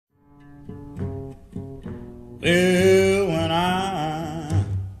Well, when I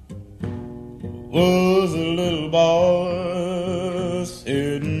was a little boy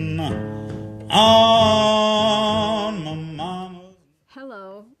sitting on my mama's.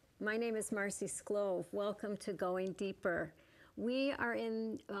 Hello, my name is Marcie Sclove. Welcome to Going Deeper. We are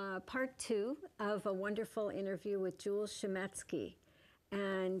in part 2 of a wonderful interview with Jules Chametzky,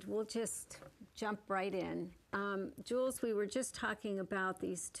 and we'll just jump right in. Jules, we were just talking about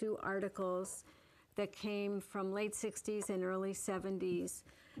these 2 articles that came from late 60s and early 70s.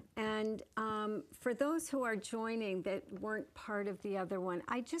 And for those who are joining that weren't part of the other one,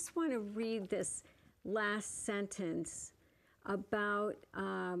 I just want to read this last sentence about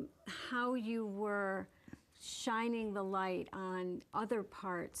how you were shining the light on other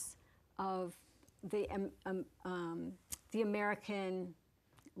parts of the American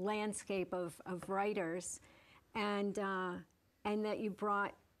landscape of writers, and that you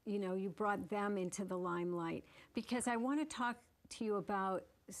brought them into the limelight, because I want to talk to you about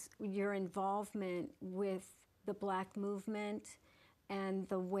your involvement with the Black movement and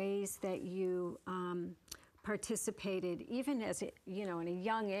the ways that you participated, even as in a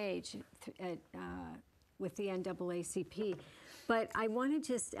young age, with the NAACP. But I want to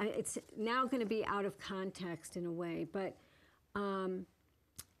just, it's now going to be out of context in a way, but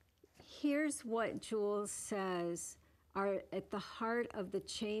here's what Jules says are at the heart of the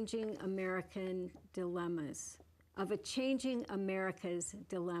changing American dilemmas, of a changing America's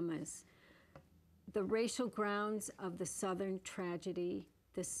dilemmas. The racial grounds of the Southern tragedy,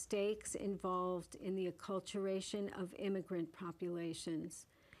 the stakes involved in the acculturation of immigrant populations,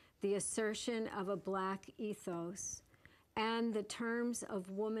 the assertion of a Black ethos, and the terms of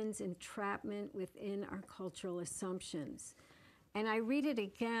woman's entrapment within our cultural assumptions. And I read it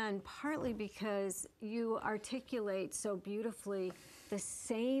again partly because you articulate so beautifully the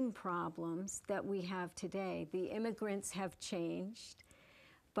same problems that we have today. The immigrants have changed,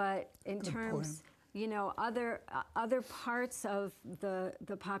 but in terms, other parts of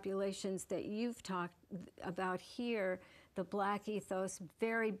the populations that you've talked about here, the Black ethos,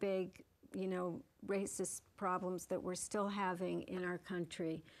 very big, racist problems that we're still having in our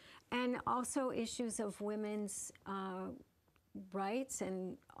country, and also issues of women's rights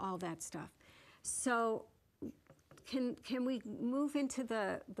and all that stuff. So can we move into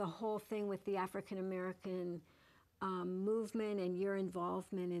the whole thing with the African American movement and your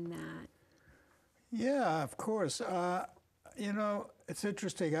involvement in that? Yeah, of course. It's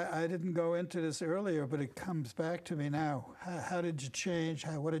interesting. I didn't go into this earlier, but it comes back to me now. How did you change?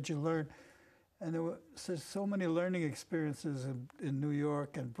 What did you learn? And there were so many learning experiences in New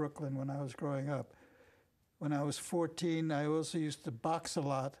York and Brooklyn when I was growing up. When I was 14, I also used to box a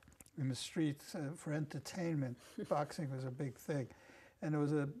lot in the streets for entertainment. Boxing was a big thing. And there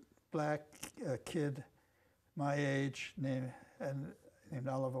was a Black kid my age named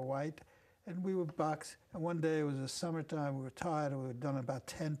Oliver White, and we would box. And one day, it was the summertime, we were tired, and we had done about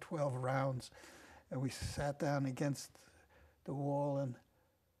 10, 12 rounds, and we sat down against the wall, and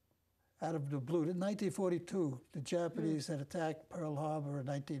out of the blue, in 1942, the Japanese had attacked Pearl Harbor in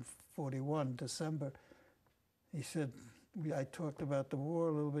 1941, December. He said, I talked about the war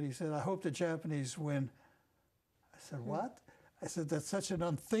a little bit. He said, I hope the Japanese win. I said, what? I said, that's such an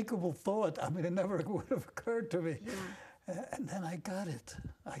unthinkable thought. I mean, it never would have occurred to me. Yeah. And then I got it.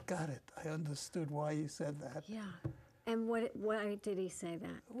 I understood why he said that. Yeah. And why did he say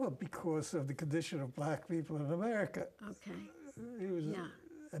that? Well, because of the condition of Black people in America. Okay.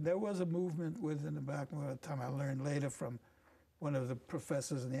 And there was a movement within the Black movement at the time. I learned later from one of the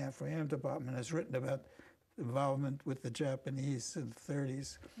professors in the Afro-Am department has written about involvement with the Japanese in the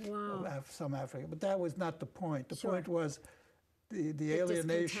 30s, wow. Some Africa. But that was not the point. The point was the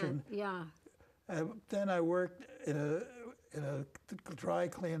alienation. Yeah. Then I worked in a dry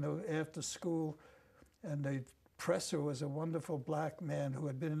cleaner after school, and the presser was a wonderful Black man who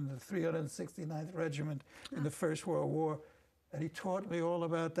had been in the 369th Regiment in the First World War, and he taught me all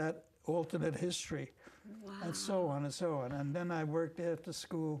about that alternate history, wow. and so on and so on. And then I worked after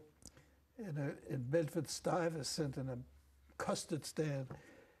school in Bedford-Stuyvesant in a custard stand,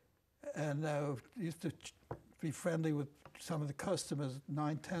 and used to be friendly with some of the customers,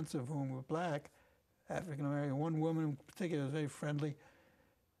 9/10 of whom were Black, African American. One woman in particular was very friendly,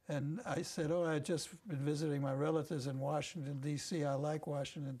 and I said, I had just been visiting my relatives in Washington, D.C. I like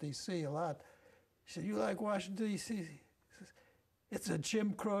Washington, D.C. a lot. She said, you like Washington, D.C.? He says, it's a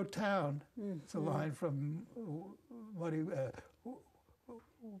Jim Crow town. Mm-hmm. It's a line from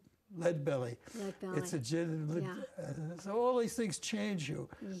Leadbelly. It's a so all these things change you,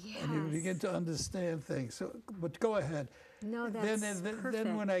 yes. and you begin to understand things. So, but go ahead. No, that's perfect.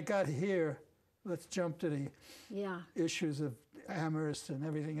 Then when I got here, let's jump to the issues of Amherst and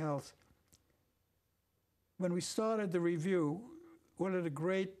everything else. When we started the review, one of the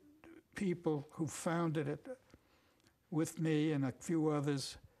great people who founded it with me and a few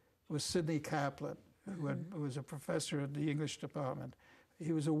others was Sidney Kaplan, who was a professor at the English department.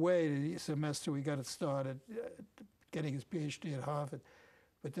 He was away the semester we got it started, getting his PhD at Harvard.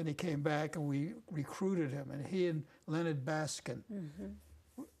 But then he came back and we recruited him, and he and Leonard Baskin,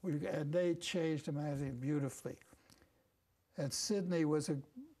 and they changed the magazine beautifully. And Sidney was a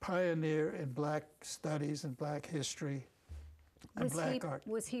pioneer in black studies and black history and black art.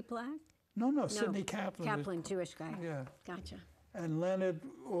 Was he black? No, Sidney Kaplan. Kaplan, Jewish guy. Yeah. Gotcha. And Leonard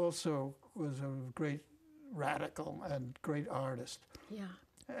also was a great radical and great artist. Yeah.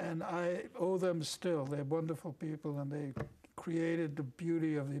 And I owe them still. They're wonderful people, and they created the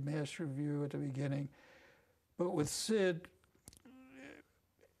beauty of the Mass Review at the beginning. But with Sid,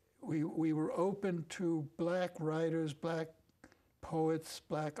 we were open to black writers, black poets,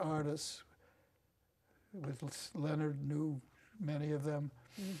 black artists. With Leonard, knew many of them.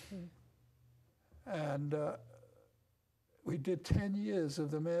 And we did 10 years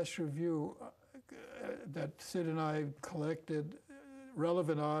of the Mass Review that Sid and I collected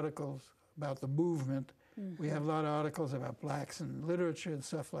relevant articles about the movement. We have a lot of articles about blacks in literature and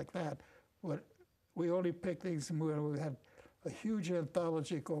stuff like that. But we only picked things, and we had a huge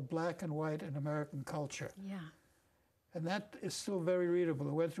anthology called Black and White in American Culture. Yeah. And that is still very readable.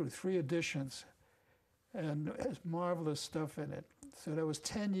 It went through 3 editions and has marvelous stuff in it. So that was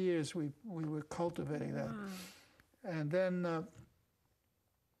 10 years we were cultivating that. Wow. And then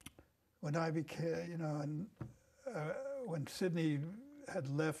when I became, when Sidney had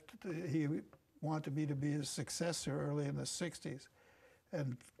left, he wanted me to be his successor early in the 60s.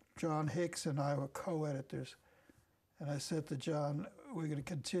 And John Hicks and I were co-editors. And I said to John, we're going to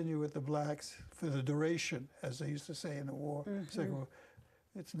continue with the blacks for the duration, as they used to say in the war. Second War.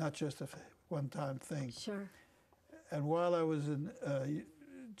 It's not just a one-time thing. Sure. And while I was in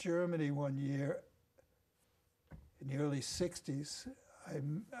Germany one year, in the early 60s,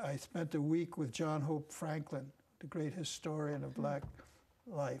 I spent a week with John Hope Franklin, the great historian of black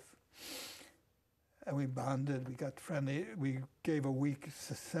life. And we bonded, we got friendly. We gave a week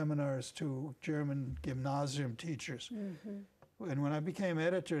seminars to German gymnasium teachers. And when I became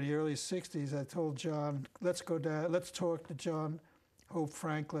editor in the early 60s, I told John, let's go down, let's talk to John Hope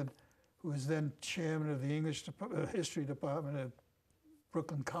Franklin, who was then chairman of the English history department at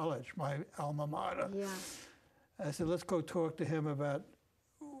Brooklyn College, my alma mater. Yeah. I said, let's go talk to him about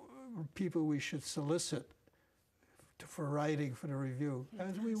people we should solicit for writing for the review.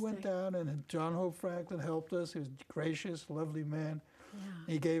 As we went down, and John Hope Franklin helped us. He was gracious, lovely man.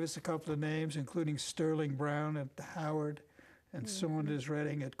 Yeah. He gave us a couple of names, including Sterling Brown at Howard and Saunders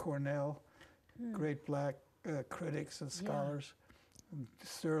Redding at Cornell, great black critics and scholars. And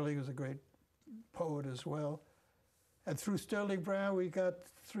Sterling was a great poet as well. And through Sterling Brown, we got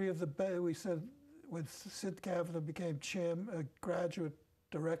 3 of the best. We said, when Sid Kaplan became graduate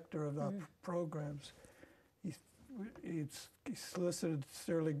director of our programs, he solicited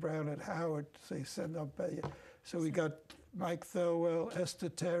Sterling Brown at Howard to say, send up. So we got Mike Thelwell, Esther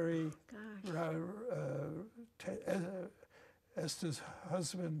Terry, Esther's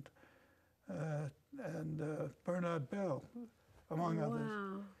husband, and Bernard Bell, among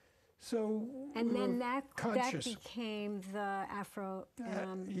others. So and then that conscious. became the Afro.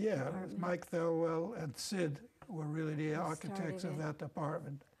 Mike Thelwell and Sid were really the architects of that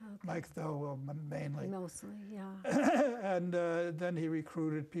department. Okay. Mike Thelwell mainly. Mostly, yeah. And then he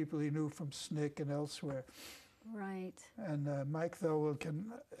recruited people he knew from SNCC and elsewhere. Right. And Mike Thelwell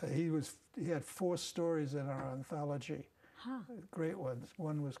he had 4 stories in our anthology. Great ones.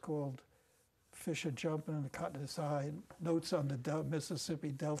 One was called Fisher Jumping in the Cotton Side, Notes on the Mississippi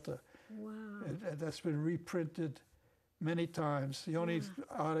Delta. Wow. That's been reprinted many times. The only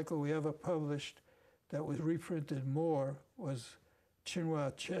article we ever published that was reprinted more was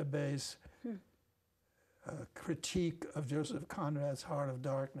Chinua Achebe's critique of Joseph Conrad's Heart of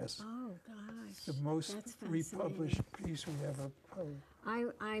Darkness. Oh, gosh. The most republished piece we ever published.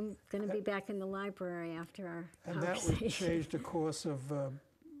 I'm going to be back in the library after our conversation. That would change the course of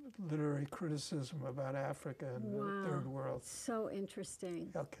literary criticism about Africa and the Third World. So interesting.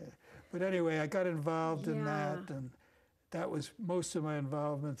 Okay. But anyway, I got involved in that, and that was most of my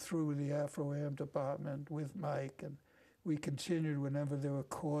involvement through the Afro-Am department with Mike, and we continued whenever there were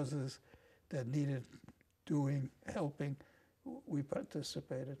causes that needed doing, helping, we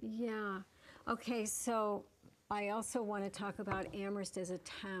participated. Yeah. Okay, so I also want to talk about Amherst as a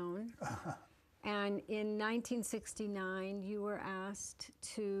town. And in 1969, you were asked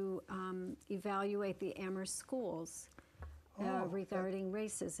to evaluate the Amherst schools regarding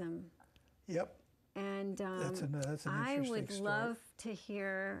racism. Yep. And That's an I interesting would story. love to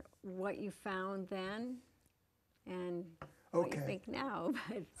hear what you found then and what you think now.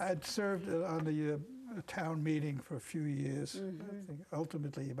 But I'd served on the town meeting for a few years, I think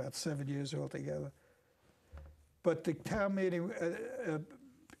ultimately about 7 years altogether. But the town meeting, a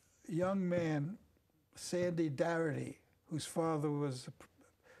young man, Sandy Darity, whose father was a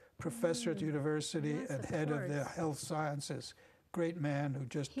professor at the university Yes, and of head of the course. health sciences, great man who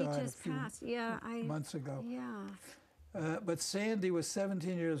just he died just a few passed. months ago. Yeah. But Sandy was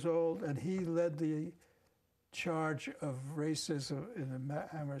 17 years old, and he led the charge of racism in the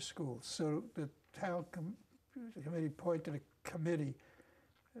Amherst schools. So the town committee appointed a committee.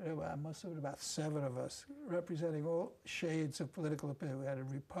 I must have been about 7 of us, representing all shades of political opinion. We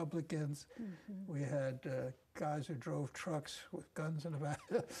had Republicans, we had guys who drove trucks with guns in the back,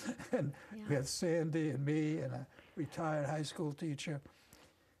 and we had Sandy and me and a retired high school teacher.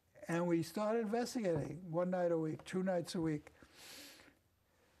 And we started investigating 1 night a week, 2 nights a week.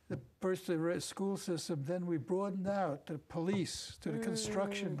 First the school system, then we broadened out to police, to the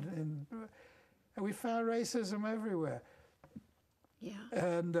construction, and we found racism everywhere. Yeah.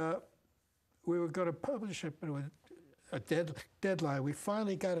 And we were going to publish it, but it was a deadline. We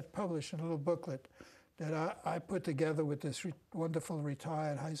finally got it published in a little booklet that I put together with this wonderful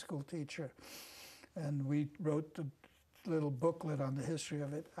retired high school teacher. And we wrote the little booklet on the history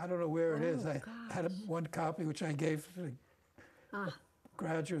of it. I don't know where it is. I had one copy which I gave to the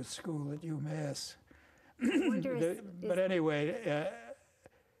graduate school at UMass. But anyway, a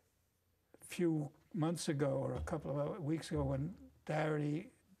few months ago or a couple of weeks ago when Darity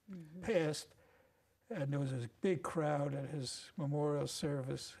passed, and there was this big crowd at his memorial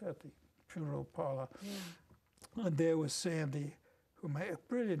service at the funeral parlor. Yeah. And there was Sandy, who was a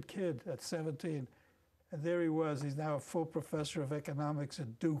brilliant kid at 17. And there he was. He's now a full professor of economics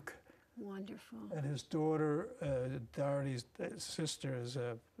at Duke. Wonderful. And his daughter, Darity's sister, is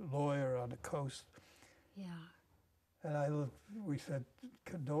a lawyer on the coast. Yeah. And we said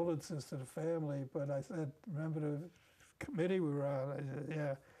condolences to the family, but I said, remember the committee we were on? I said,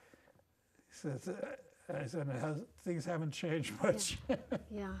 yeah. I said, things haven't changed much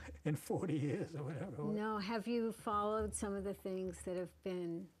in 40 years or whatever. No, have you followed some of the things that have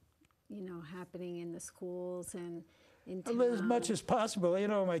been, happening in the schools and in town? As much as possible.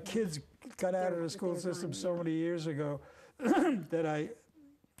 My kids got out of the school system so many years ago that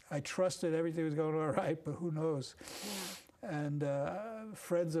I trusted everything was going all right, but who knows? Yeah. And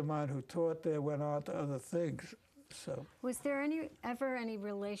friends of mine who taught there went on to other things. So, was there ever any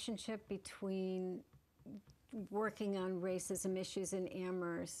relationship between working on racism issues in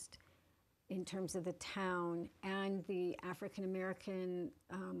Amherst in terms of the town and the African American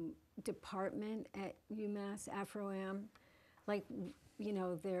department at UMass, Afro-Am? Like,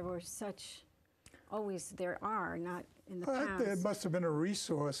 there were there are, not in the past. There must have been a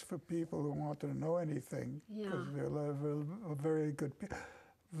resource for people who wanted to know anything. Because there were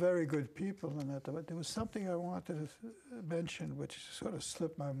very good people in that. But there was something I wanted to mention, which sort of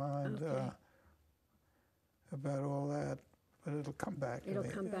slipped my mind about all that. But it'll come back. It'll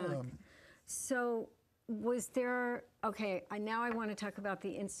come back. So was there, now I want to talk about the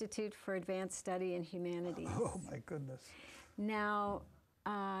Institute for Advanced Study in Humanities. Oh, my goodness. Now,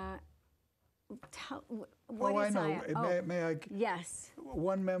 what is I know. May I? Yes.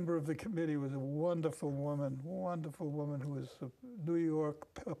 One member of the committee was a wonderful woman who was a New York,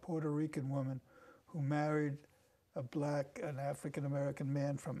 a Puerto Rican woman who married an African-American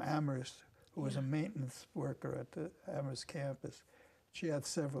man from Amherst who was a maintenance worker at the Amherst campus. She had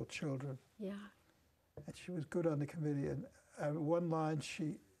several children. Yeah. And she was good on the committee. And one line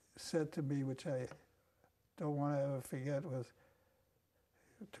she said to me, which I don't want to ever forget, was,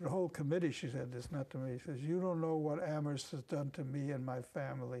 to the whole committee, she said this, not to me. She says, "You don't know what Amherst has done to me and my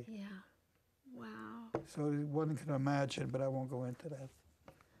family." Yeah. Wow. So one can imagine, but I won't go into that.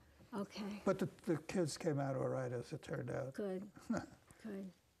 Okay. But the kids came out all right, as it turned out. Good.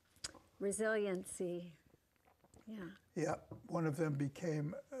 Good. Resiliency. Yeah. Yeah. One of them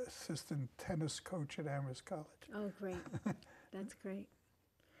became assistant tennis coach at Amherst College. Oh, great. That's great.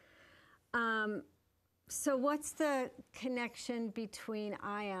 So what's the connection between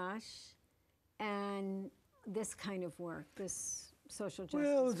IASH and this kind of work, this social justice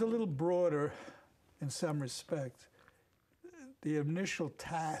Well, it's a work? little broader in some respect. The initial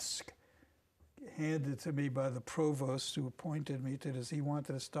task handed to me by the provost who appointed me to this, he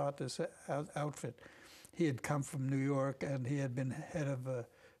wanted to start this outfit. He had come from New York, and he had been head of the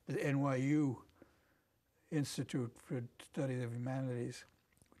NYU Institute for Study of Humanities,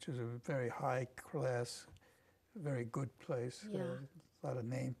 which is a very high class, very good place. Yeah. A lot of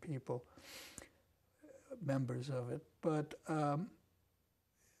named people, members of it. But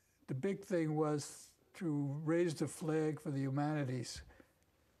the big thing was to raise the flag for the humanities,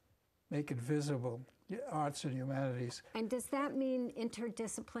 make it visible, arts and humanities. And does that mean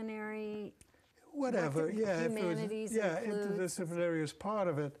interdisciplinary? Whatever, yeah. Humanities includes, interdisciplinary is part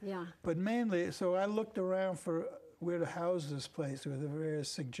of it. Yeah. But mainly, so I looked around for where to house this place with the various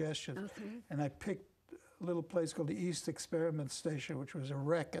suggestions. Okay. And I picked a little place called the East Experiment Station, which was a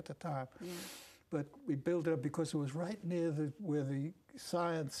wreck at the time. Yeah. But we built it up because it was right near where the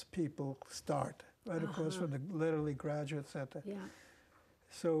science people start, right across from the Literally Graduate Center. Yeah.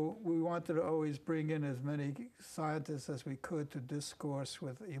 So we wanted to always bring in as many scientists as we could to discourse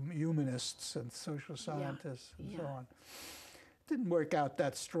with humanists and social scientists and so on. Didn't work out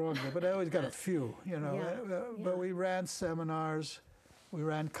that strongly, but I always got a few, you know. But we ran seminars, we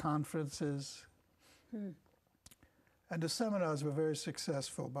ran conferences, and the seminars were very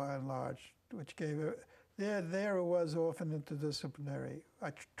successful by and large, which gave it, there it was often interdisciplinary.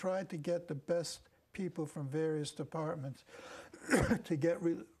 I tried to get the best people from various departments to get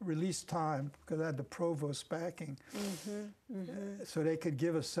release time, because I had the provost backing, so they could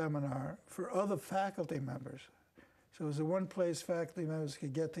give a seminar for other faculty members. So it was the one place faculty members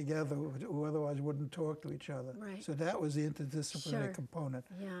could get together who otherwise wouldn't talk to each other. Right. So that was the interdisciplinary component.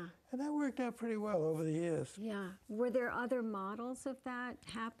 Yeah. And that worked out pretty well over the years. Yeah. Were there other models of that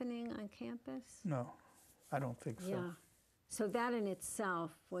happening on campus? No, I don't think so. Yeah. So that in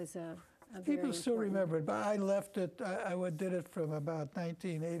itself was a People still very important. remember it, but I left it, I did it from about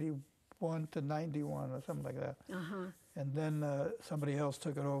 1981 to 91 or something like that. And then somebody else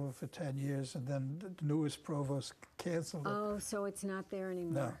took it over for 10 years, and then the newest provost canceled it. Oh, so it's not there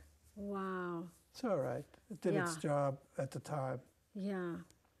anymore. No. Wow. It's all right. It did its job at the time. Yeah.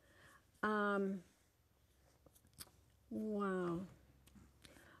 Wow.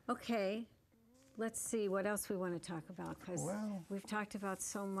 Okay. Let's see what else we want to talk about, because we've talked about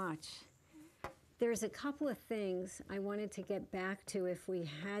so much. There's a couple of things I wanted to get back to if we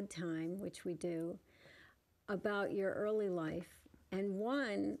had time, which we do, about your early life. And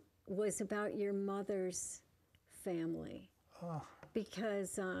one was about your mother's family.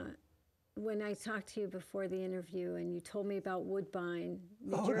 Because when I talked to you before the interview and you told me about Woodbine,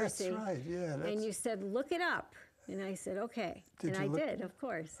 New Jersey. That's right, yeah. And you said, look it up. And I said, okay. And I did, of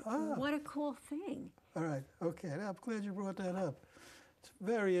course. What a cool thing. All right, okay. I'm glad you brought that up. It's a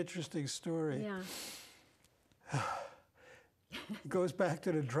very interesting story. Yeah. It goes back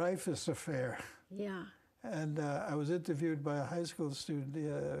to the Dreyfus affair. Yeah. And I was interviewed by a high school student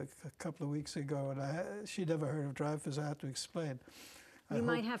a couple of weeks ago, and she never heard of Dreyfus. I had to explain. You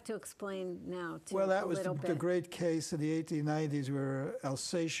might have to explain now, too, well, that a was little the bit. great case in the 1890s where an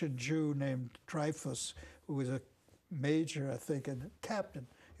Alsatian Jew named Dreyfus, who was a major, I think, and captain.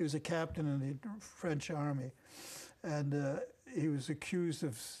 He was a captain in the French army. And he was accused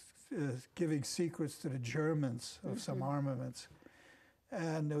of giving secrets to the Germans of some armaments.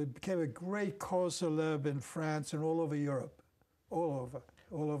 And it became a great cause célèbre in France and all over Europe, all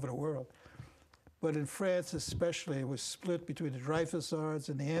over the world. But in France especially, it was split between the Dreyfusards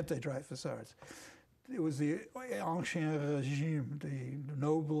and the anti-Dreyfusards. It was the ancien régime, the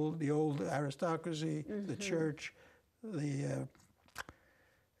noble, the old aristocracy, the church, the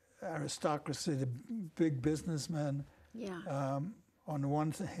aristocracy, the big businessmen. On the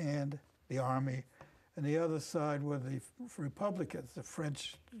one hand, the army, and the other side were the Republicans, the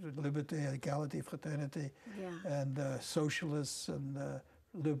French liberté, égalité, fraternité, and socialists and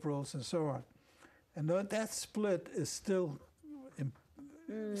liberals and so on. And that split is still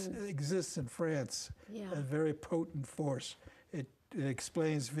exists in France, a very potent force. It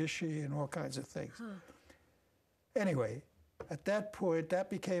explains Vichy and all kinds of things. Anyway, at that point, that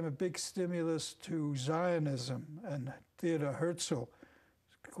became a big stimulus to Zionism, and Theodor Herzl,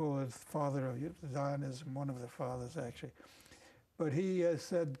 called the father of Zionism, one of the fathers actually. But he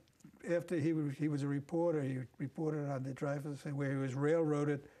said, after he was a reporter, he reported on the Dreyfus, where he was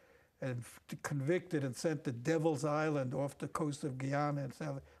railroaded and convicted and sent to Devil's Island off the coast of Guyana. It's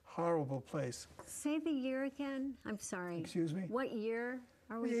a horrible place. Say the year again. I'm sorry. Excuse me? What year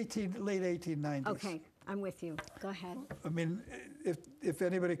are we? Late 1890s. Okay, I'm with you. Go ahead. I mean, if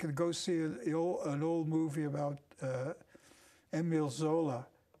anybody could go see an old movie about Emile Zola,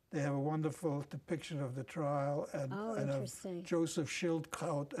 they have a wonderful depiction of the trial and of Joseph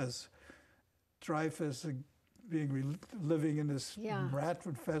Schildkraut as Dreyfus living in this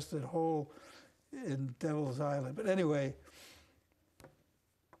rat-infested hole in Devil's Island. But anyway,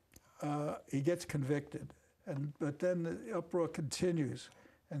 he gets convicted, But then the uproar continues.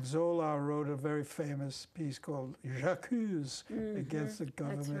 And Zola wrote a very famous piece called J'accuse against the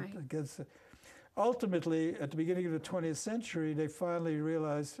government, against the... Ultimately, at the beginning of the 20th century, they finally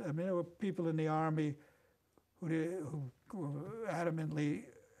realized, I mean, there were people in the army who were adamantly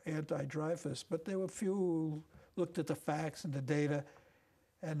anti-Dreyfus, but there were few who looked at the facts and the data,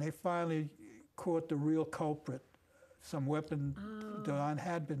 and they finally caught the real culprit. Some weapon Don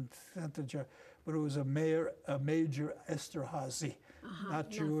had been sent to Germany, but it was a Major Esterhazy, not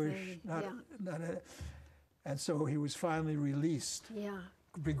Jewish, and so he was finally released,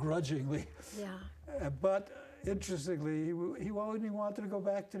 begrudgingly. But interestingly, he only wanted to go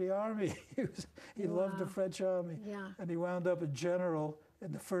back to the army. He loved the French army, and he wound up a general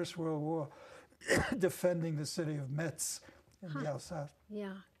in the First World War, defending the city of Metz in the Alsace.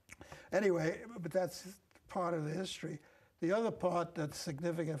 Anyway, but that's part of the history. The other part that's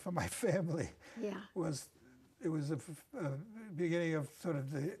significant for my family was it was the beginning of sort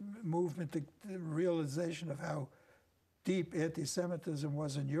of the movement, the realization of how deep anti-Semitism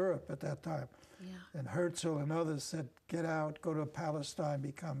was in Europe at that time. And Herzl and others said, get out, go to Palestine,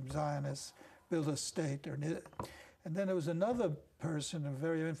 become Zionists, build a state. And then there was another person, a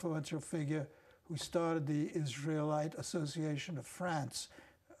very influential figure, who started the Israelite Association of France,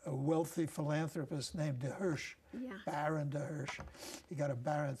 a wealthy philanthropist named de Hirsch, Baron de Hirsch. He got a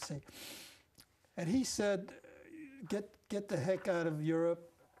baronetcy. And he said, get the heck out of Europe,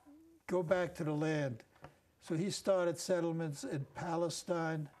 go back to the land. So he started settlements in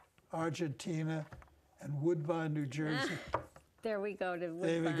Palestine, Argentina, and Woodbine, New Jersey. There we go to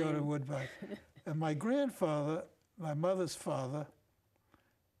Woodbine. There we go to Woodbine. And my grandfather, my mother's father,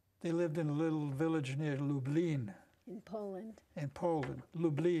 they lived in a little village near Lublin. In Poland. In Poland,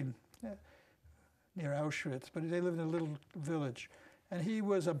 Lublin, near Auschwitz. But they lived in a little village. And he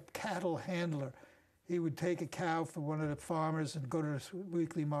was a cattle handler. He would take a cow from one of the farmers and go to the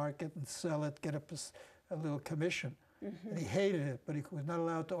weekly market and sell it, get a little commission. And he hated it, but he was not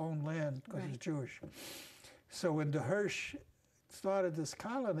allowed to own land because he's Jewish. So when de Hirsch started this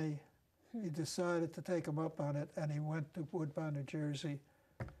colony, he decided to take him up on it, and he went to Woodbine, New Jersey.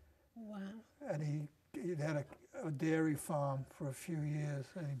 Wow. And he had a dairy farm for a few years,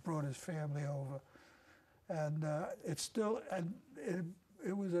 and he brought his family over. And it's still, and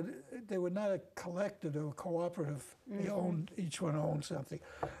it was they were not a collective, they were cooperative. They owned, each one owned something.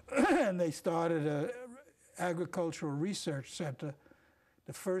 And they started a agricultural research center,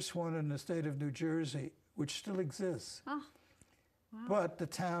 the first one in the state of New Jersey, which still exists. Oh, wow. But the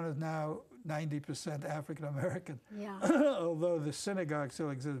town is now 90% African American. Yeah. Although the synagogue still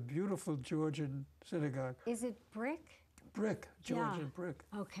exists, beautiful Georgian synagogue. Is it brick? Brick, Georgian brick.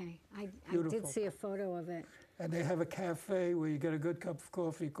 Okay, I Beautiful. did see a photo of it. And they have a cafe where you get a good cup of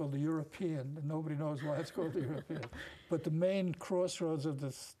coffee called the European, and nobody knows why it's called the European. But the main crossroads of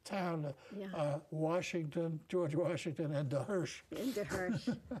this town are Washington, George Washington, and de Hirsch. And de Hirsch.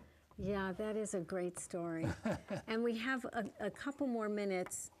 Yeah, that is a great story. And we have a couple more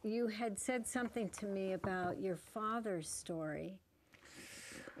minutes. You had said something to me about your father's story.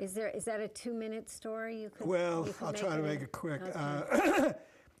 Is that a 2-minute story? Well, I'll try to make it quick. Okay.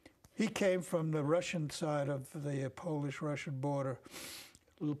 He came from the Russian side of the Polish-Russian border,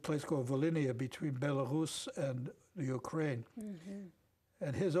 a little place called Volhynia between Belarus and the Ukraine.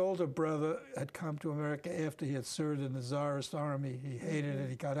 And his older brother had come to America after he had served in the Tsarist army. He hated it,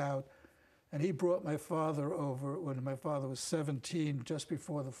 he got out. And he brought my father over when my father was 17, just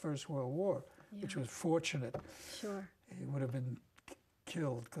before the First World War, which was fortunate. Sure. He would have been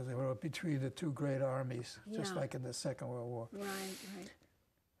killed because they were between the two great armies, just like in the Second World War. Right.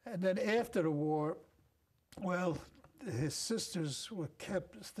 And then after the war, well, his sisters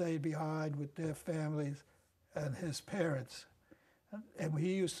stayed behind with their families and his parents. And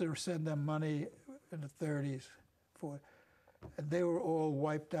he used to send them money in the 30s and they were all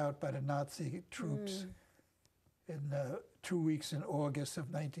wiped out by the Nazi troops in 2 weeks in August of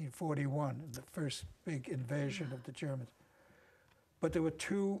 1941, the first big invasion of the Germans. But there were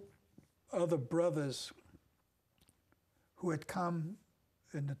two other brothers who had come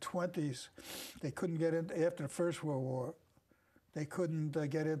in the 20s. They couldn't get in after the First World War. They couldn't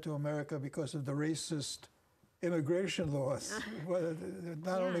get into America because of the racist immigration laws. Well,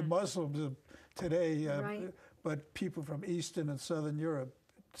 not only Muslims today, but people from Eastern and Southern Europe,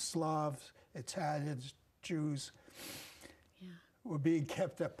 Slavs, Italians, Jews, were being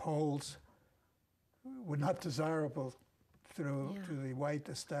kept at Poles, were not desirable to the white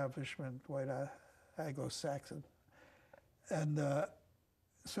establishment, white Anglo-Saxon. And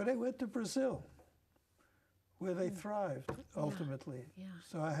so they went to Brazil, where they thrived, ultimately.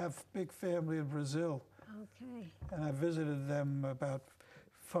 So I have a big family in Brazil. Okay. And I visited them about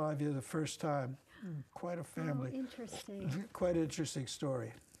 5 years the first time. Quite a family. Oh, interesting. Quite an interesting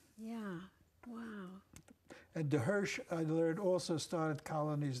story. Yeah. Wow. And de Hirsch, I learned, also started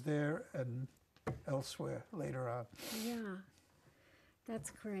colonies there and elsewhere later on. Yeah. That's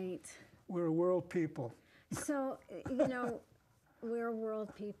great. We're a world people. So, you know, we're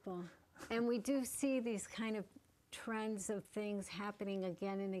world people. And we do see these kind of trends of things happening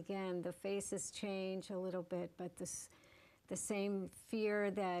again and again. The faces change a little bit, but the same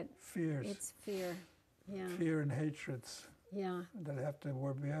fear that... Fears. It's fear. Yeah. Fear and hatreds. Yeah. That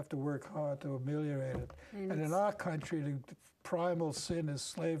we have to work hard to ameliorate it. And in our country, the primal sin is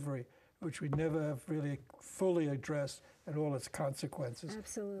slavery, which we never have really fully addressed and all its consequences.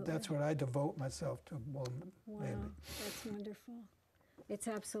 Absolutely. That's what I devote myself to mainly. Wow, that's wonderful. It's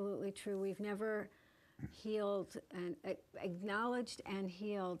absolutely true. We've never healed and acknowledged and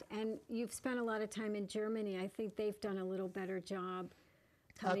healed. And you've spent a lot of time in Germany. I think they've done a little better job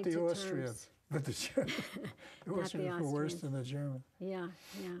coming Not the to Austrians, but the Germans. The Austrians were worse than the Germans. Yeah,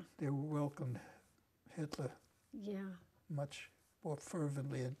 yeah. They welcomed Hitler much more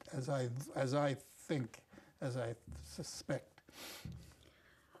fervently, as I suspect.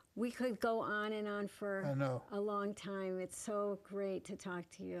 We could go on and on for I know. a long time. It's so great to talk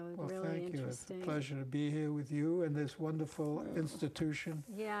to you. Well, really thank interesting. you. It's a pleasure to be here with you and this wonderful institution.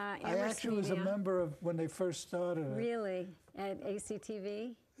 Yeah, I actually was a member of when they first started it. Really? At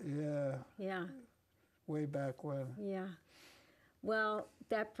ACTV? Yeah. Yeah. Way back when. Yeah. Well,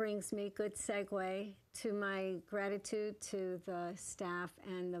 that brings me, good segue, to my gratitude to the staff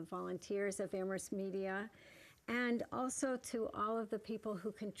and the volunteers of Amherst Media, and also to all of the people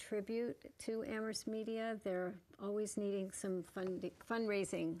who contribute to Amherst Media. They're always needing some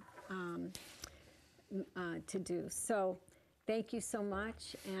fundraising to do. So thank you so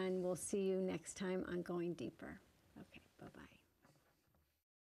much, and we'll see you next time on Going Deeper.